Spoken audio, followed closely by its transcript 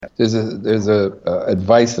There's a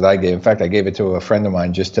advice that I gave. In fact, I gave it to a friend of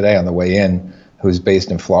mine just today on the way in, who's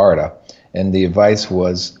based in Florida, and the advice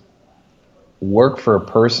was, work for a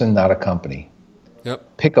person, not a company.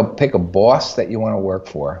 Yep. Pick a boss that you want to work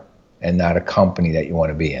for, and not a company that you want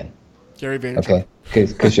to be in. Gary Vaynerchuk. Okay,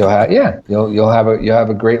 because you'll have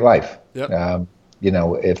a great life. Yep.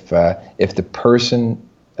 If the person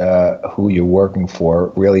who you're working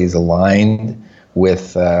for really is aligned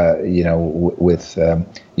with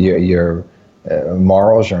your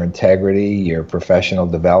morals, your integrity, your professional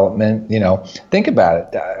development. Think about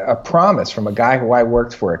it. A promise from a guy who I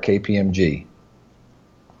worked for at KPMG.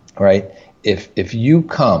 Right? If you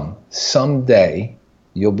come someday,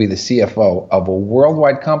 you'll be the CFO of a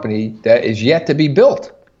worldwide company that is yet to be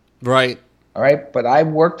built. Right. All right, but I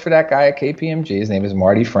worked for that guy at KPMG. His name is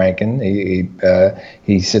Marty Franken.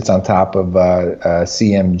 He sits on top of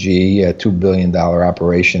CMG, a $2 billion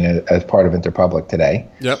operation as part of Interpublic today.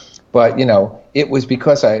 Yep. But it was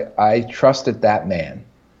because I trusted that man.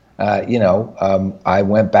 I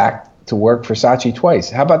went back to work for Saatchi twice.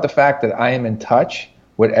 How about the fact that I am in touch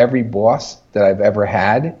with every boss that I've ever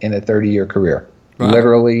had in a 30-year career,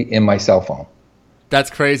 literally in my cell phone. That's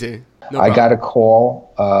crazy. I got a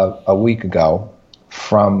call a week ago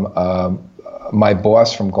from my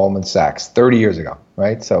boss from Goldman Sachs 30 years ago,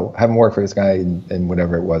 right? So I haven't worked for this guy in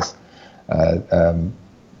whatever it was,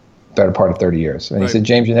 better part of 30 years. And he said,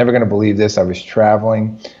 James, you're never going to believe this. I was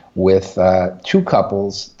traveling with two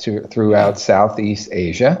couples throughout Southeast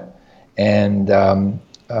Asia. And,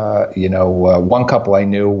 one couple I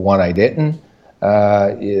knew, one I didn't.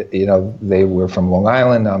 They were from Long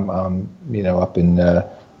Island. I'm up in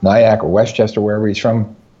Nyack or Westchester, wherever he's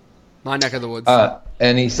from. My neck of the woods.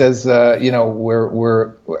 And he says,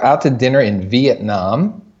 we're out to dinner in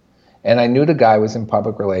Vietnam, and I knew the guy was in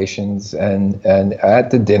public relations. And at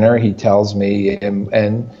the dinner, he tells me, and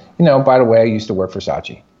by the way, I used to work for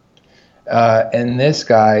Saatchi. And this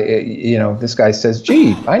guy says,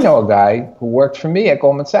 gee, I know a guy who worked for me at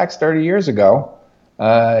Goldman Sachs 30 years ago.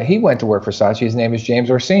 He went to work for Saatchi. His name is James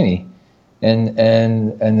Orsini. And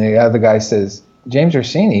the other guy says, James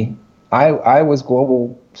Orsini, I was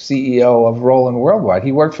global CEO of Roland Worldwide.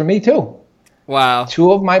 He worked for me too. Wow.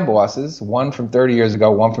 Two of my bosses, one from 30 years ago,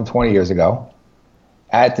 one from 20 years ago,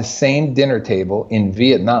 at the same dinner table in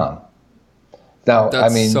Vietnam. Now,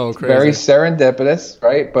 That's so crazy. Very serendipitous,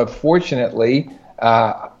 right? But fortunately,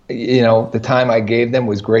 the time I gave them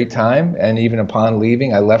was great time. And even upon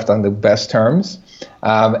leaving, I left on the best terms.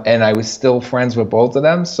 And I was still friends with both of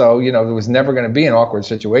them. So, there was never going to be an awkward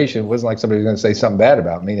situation. It wasn't like somebody was going to say something bad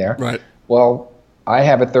about me there. Right. Well, I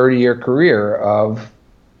have a 30-year career of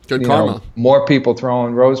good karma. More people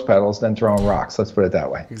throwing rose petals than throwing rocks. Let's put it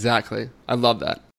that way. Exactly. I love that.